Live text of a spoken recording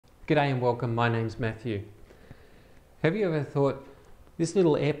G'day and welcome, my name's Matthew. Have you ever thought, this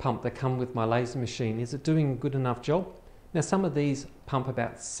little air pump that comes with my laser machine, is it doing a good enough job? Now some of these pump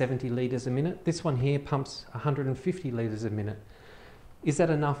about 70 litres a minute. This one here pumps 150 litres a minute. Is that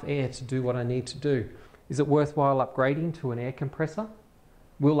enough air to do what I need to do? Is it worthwhile upgrading to an air compressor?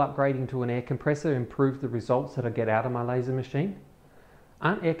 Will upgrading to an air compressor improve the results that I get out of my laser machine?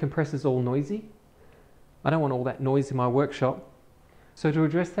 Aren't air compressors all noisy? I don't want all that noise in my workshop. So to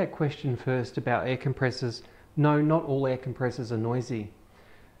address that question first about air compressors, no, not all air compressors are noisy.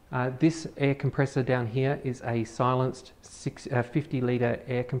 This air compressor down here is a silenced 50 litre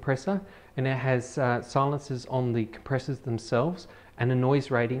air compressor, and it has silencers on the compressors themselves and a noise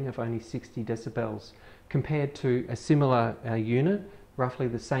rating of only 60 decibels compared to a similar unit, roughly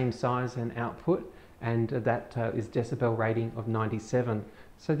the same size and output, and that is decibel rating of 97.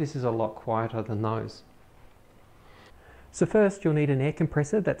 So this is a lot quieter than those. So first you'll need an air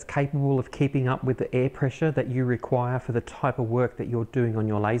compressor that's capable of keeping up with the air pressure that you require for the type of work that you're doing on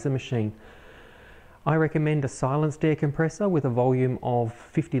your laser machine. I recommend a silenced air compressor with a volume of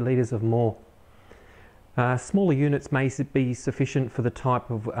 50 litres or more. Smaller units may be sufficient for the type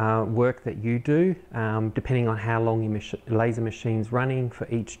of work that you do, depending on how long your laser machine's running for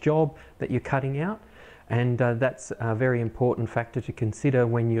each job that you're cutting out. And that's a very important factor to consider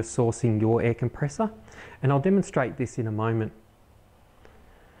when you're sourcing your air compressor. And I'll demonstrate this in a moment.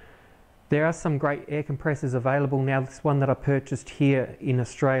 There are some great air compressors available now. This one that I purchased here in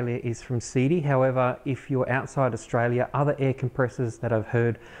Australia is from CD. However, if you're outside Australia, other air compressors that I've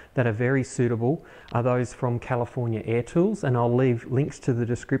heard that are very suitable are those from California Air Tools, and I'll leave links to the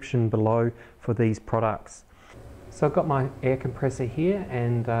description below for these products. So I've got my air compressor here,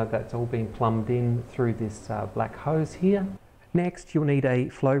 and that's all been plumbed in through this black hose here. Next you'll need a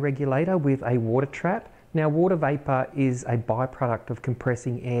flow regulator with a water trap. Now water vapour is a byproduct of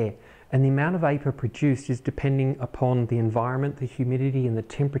compressing air, and the amount of vapour produced is depending upon the environment, the humidity and the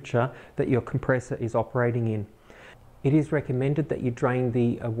temperature that your compressor is operating in. It is recommended that you drain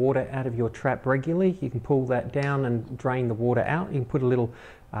the water out of your trap regularly. You can pull that down and drain the water out. You can put a little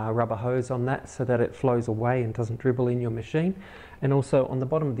rubber hose on that so that it flows away and doesn't dribble in your machine. And also on the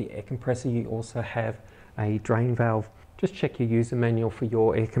bottom of the air compressor you also have a drain valve. Just check your user manual for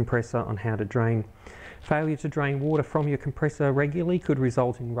your air compressor on how to drain. Failure to drain water from your compressor regularly could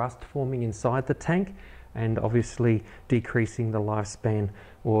result in rust forming inside the tank and obviously decreasing the lifespan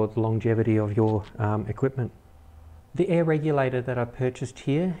or the longevity of your equipment. The air regulator that I purchased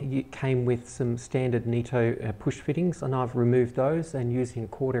here came with some standard Nito push fittings, and I've removed those, and using a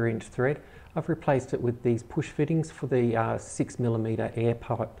 1/4 inch thread I've replaced it with these push fittings for the 6mm air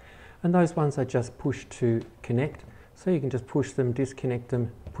pipe, and those ones are just push to connect, so you can just push them, disconnect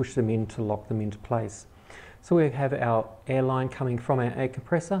them, push them in to lock them into place. So we have our air line coming from our air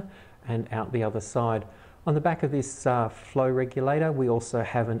compressor and out the other side. On the back of this flow regulator we also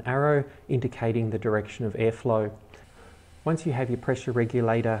have an arrow indicating the direction of airflow. Once you have your pressure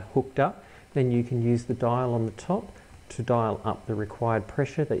regulator hooked up, then you can use the dial on the top to dial up the required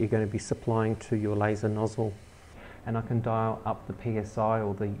pressure that you're going to be supplying to your laser nozzle. And I can dial up the PSI,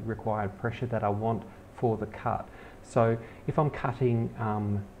 or the required pressure that I want for the cut. So if I'm cutting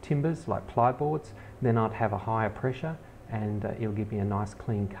timbers like plyboards, then I'd have a higher pressure and it'll give me a nice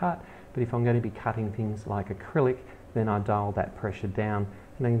clean cut. But if I'm going to be cutting things like acrylic, then I dial that pressure down,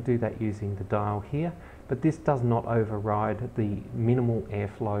 and I can do that using the dial here. But this does not override the minimal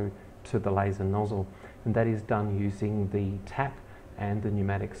airflow to the laser nozzle, and that is done using the tap and the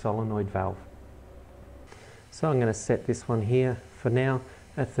pneumatic solenoid valve. So I'm going to set this one here for now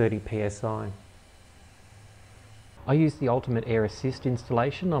at 30 psi. I use the Ultimate Air Assist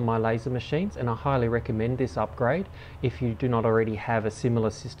installation on my laser machines, and I highly recommend this upgrade if you do not already have a similar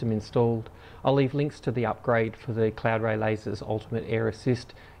system installed. I'll leave links to the upgrade for the Cloudray Lasers Ultimate Air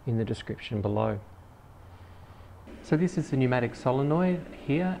Assist in the description below. So this is the pneumatic solenoid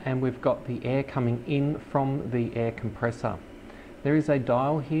here, and we've got the air coming in from the air compressor. There is a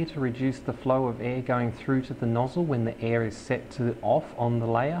dial here to reduce the flow of air going through to the nozzle when the air is set to off on the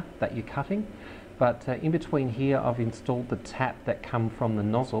layer that you're cutting. But in between here I've installed the tap that come from the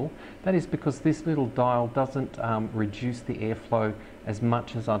nozzle. That is because this little dial doesn't reduce the airflow as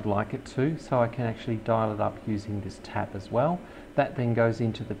much as I'd like it to, so I can actually dial it up using this tap as well. That then goes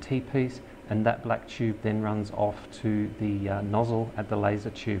into the T-piece, and that black tube then runs off to the nozzle at the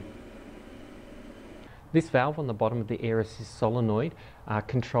laser tube. This valve on the bottom of the Air Assist solenoid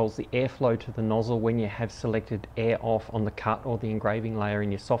controls the airflow to the nozzle when you have selected air off on the cut or the engraving layer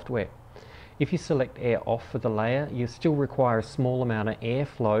in your software. If you select air off for the layer, you still require a small amount of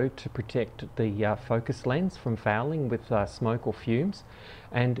airflow to protect the focus lens from fouling with smoke or fumes.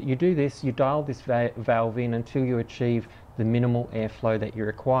 And you do this, you dial this valve in until you achieve the minimal airflow that you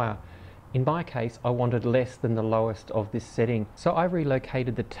require. In my case, I wanted less than the lowest of this setting. So I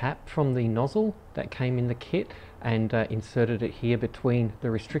relocated the tap from the nozzle that came in the kit and inserted it here between the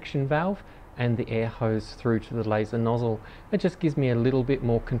restriction valve and the air hose through to the laser nozzle. It just gives me a little bit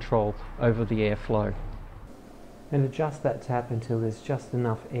more control over the airflow. And adjust that tap until there's just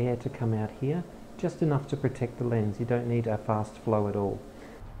enough air to come out here, just enough to protect the lens. You don't need a fast flow at all.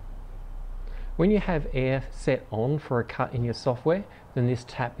 When you have air set on for a cut in your software, then this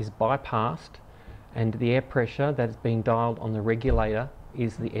tap is bypassed and the air pressure that is being dialed on the regulator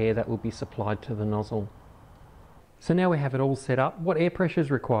is the air that will be supplied to the nozzle. So now we have it all set up. What air pressure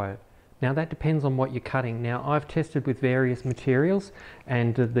is required? Now that depends on what you're cutting. Now I've tested with various materials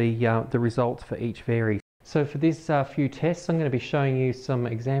and the results for each vary. So for this few tests, I'm going to be showing you some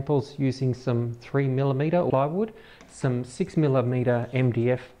examples using some 3mm plywood, some 6mm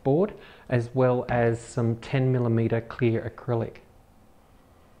MDF board, as well as some 10mm clear acrylic.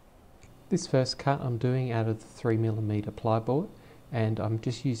 This first cut I'm doing out of the 3mm plyboard, and I'm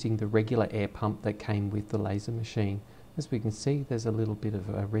just using the regular air pump that came with the laser machine. As we can see, there's a little bit of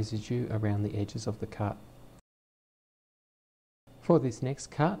a residue around the edges of the cut. For this next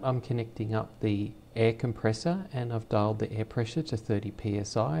cut, I'm connecting up the air compressor and I've dialed the air pressure to 30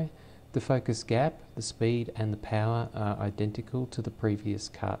 psi. The focus gap, the speed and the power are identical to the previous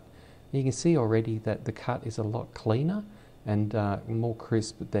cut. You can see already that the cut is a lot cleaner and more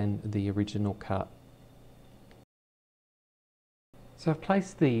crisp than the original cut. So I've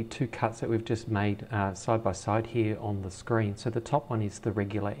placed the two cuts that we've just made side by side here on the screen. So the top one is the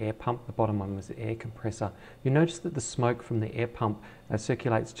regular air pump, the bottom one was the air compressor. You'll notice that the smoke from the air pump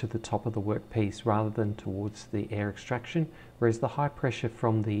circulates to the top of the workpiece rather than towards the air extraction, whereas the high pressure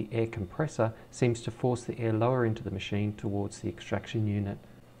from the air compressor seems to force the air lower into the machine towards the extraction unit.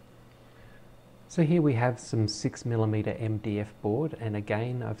 So here we have some 6mm MDF board, and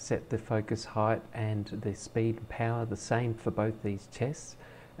again I've set the focus height and the speed and power the same for both these tests,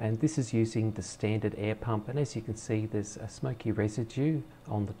 and this is using the standard air pump, and as you can see there's a smoky residue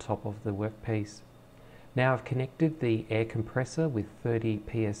on the top of the workpiece. Now I've connected the air compressor with 30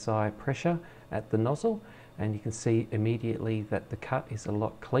 psi pressure at the nozzle, and you can see immediately that the cut is a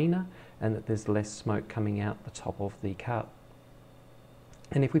lot cleaner and that there's less smoke coming out the top of the cut.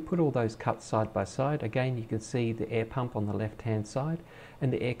 And if we put all those cuts side by side, again you can see the air pump on the left hand side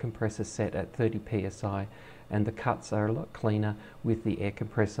and the air compressor set at 30 psi, and the cuts are a lot cleaner with the air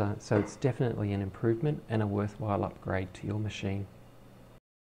compressor, so it's definitely an improvement and a worthwhile upgrade to your machine.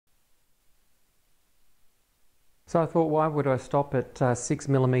 So I thought, why would I stop at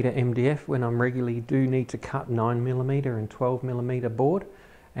 6mm MDF when I regularly do need to cut 9mm and 12mm board?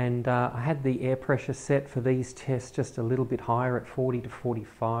 And I had the air pressure set for these tests just a little bit higher at 40 to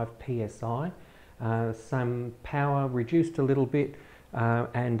 45 psi. Some power reduced a little bit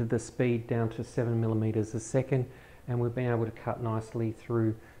and the speed down to 7mm a second, and we've been able to cut nicely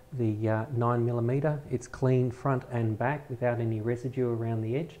through the 9mm. It's clean front and back without any residue around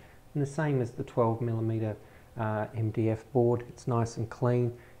the edge, and the same as the 12mm MDF board. It's nice and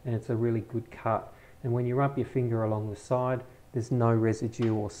clean and it's a really good cut, and when you rub your finger along the side, there's no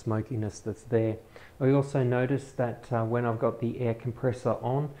residue or smokiness that's there. I also noticed that when I've got the air compressor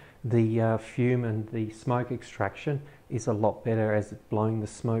on, the fume and the smoke extraction is a lot better as it's blowing the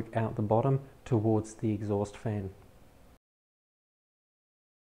smoke out the bottom towards the exhaust fan.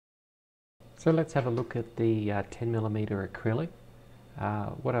 So let's have a look at the 10mm acrylic.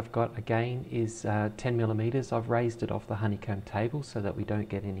 What I've got again is 10mm. I've raised it off the honeycomb table so that we don't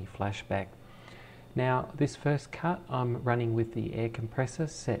get any flashback. Now this first cut I'm running with the air compressor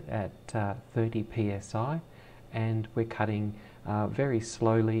set at 30 psi, and we're cutting very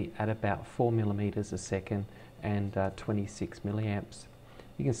slowly at about 4mm a second and 26 milliamps.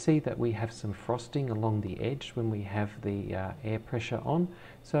 You can see that we have some frosting along the edge when we have the air pressure on.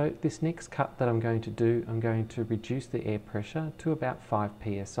 So this next cut that I'm going to do, I'm going to reduce the air pressure to about 5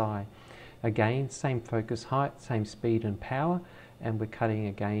 psi. Again, same focus height, same speed and power, and we're cutting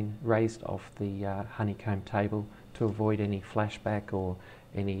again raised off the honeycomb table to avoid any flashback or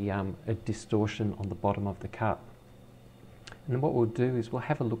any distortion on the bottom of the cut. And what we'll do is we'll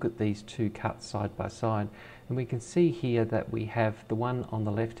have a look at these two cuts side by side, and we can see here that we have the one on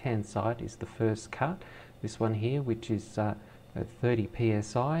the left hand side is the first cut, this one here, which is 30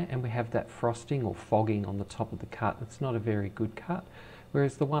 psi, and we have that frosting or fogging on the top of the cut. It's not a very good cut.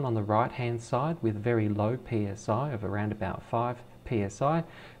 Whereas the one on the right hand side with very low psi of around about 5 psi,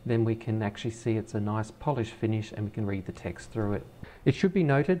 then we can actually see it's a nice polished finish and we can read the text through it. It should be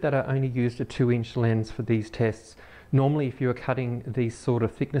noted that I only used a 2-inch lens for these tests. Normally, if you're cutting these sort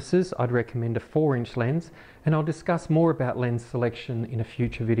of thicknesses, I'd recommend a 4-inch lens, and I'll discuss more about lens selection in a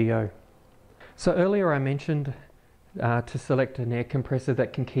future video. So earlier I mentioned to select an air compressor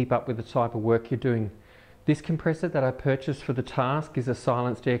that can keep up with the type of work you're doing. This compressor that I purchased for the task is a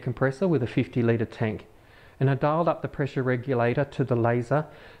silenced air compressor with a 50-litre tank, and I dialed up the pressure regulator to the laser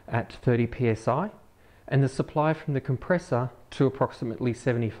at 30 psi and the supply from the compressor to approximately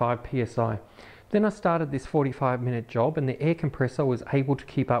 75 psi. Then I started this 45-minute job, and the air compressor was able to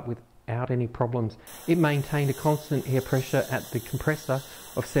keep up without any problems. It maintained a constant air pressure at the compressor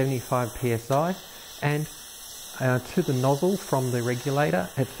of 75 psi and to the nozzle from the regulator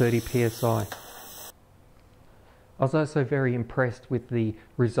at 30 psi. I was also very impressed with the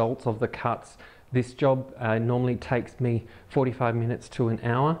results of the cuts. This job normally takes me 45 minutes to an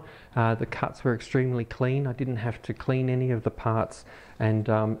hour. The cuts were extremely clean. I didn't have to clean any of the parts, and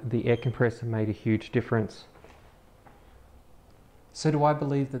the air compressor made a huge difference. So do I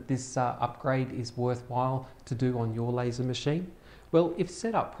believe that this upgrade is worthwhile to do on your laser machine? Well, if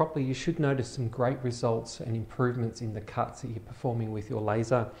set up properly, you should notice some great results and improvements in the cuts that you're performing with your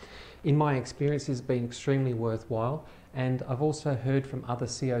laser. In my experience, it's been extremely worthwhile, and I've also heard from other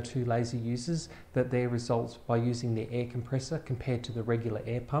CO2 laser users that their results by using the air compressor compared to the regular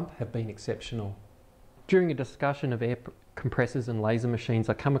air pump have been exceptional. During a discussion of air compressors and laser machines,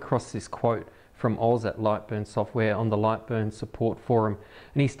 I come across this quote from Oz at Lightburn Software on the Lightburn support forum,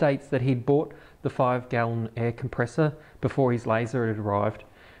 and he states that he'd bought the 5-gallon air compressor before his laser had arrived,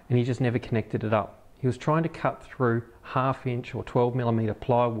 and he just never connected it up. He was trying to cut through 1/2-inch or 12mm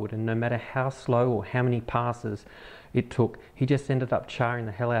plywood, and no matter how slow or how many passes it took, he just ended up charring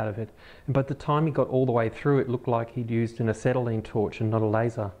the hell out of it. And by the time he got all the way through, it looked like he'd used an acetylene torch and not a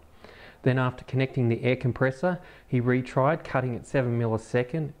laser. Then after connecting the air compressor, he retried cutting at 7mm a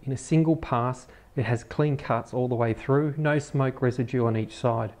second. In a single pass, it has clean cuts all the way through, no smoke residue on each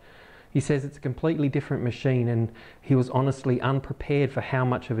side. He says it's a completely different machine, and he was honestly unprepared for how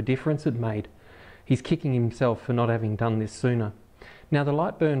much of a difference it made. He's kicking himself for not having done this sooner. Now, the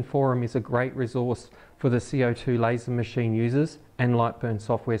Lightburn forum is a great resource for the CO2 laser machine users and Lightburn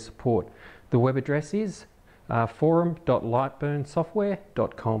software support. The web address is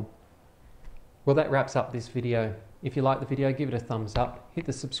forum.lightburnsoftware.com. Well, that wraps up this video. If you like the video, give it a thumbs up, hit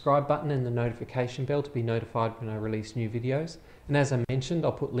the subscribe button and the notification bell to be notified when I release new videos. And as I mentioned,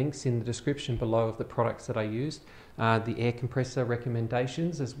 I'll put links in the description below of the products that I used, the air compressor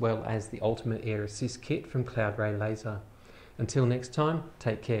recommendations, as well as the Ultimate Air Assist Kit from Cloud Ray Laser. Until next time,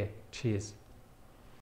 take care. Cheers.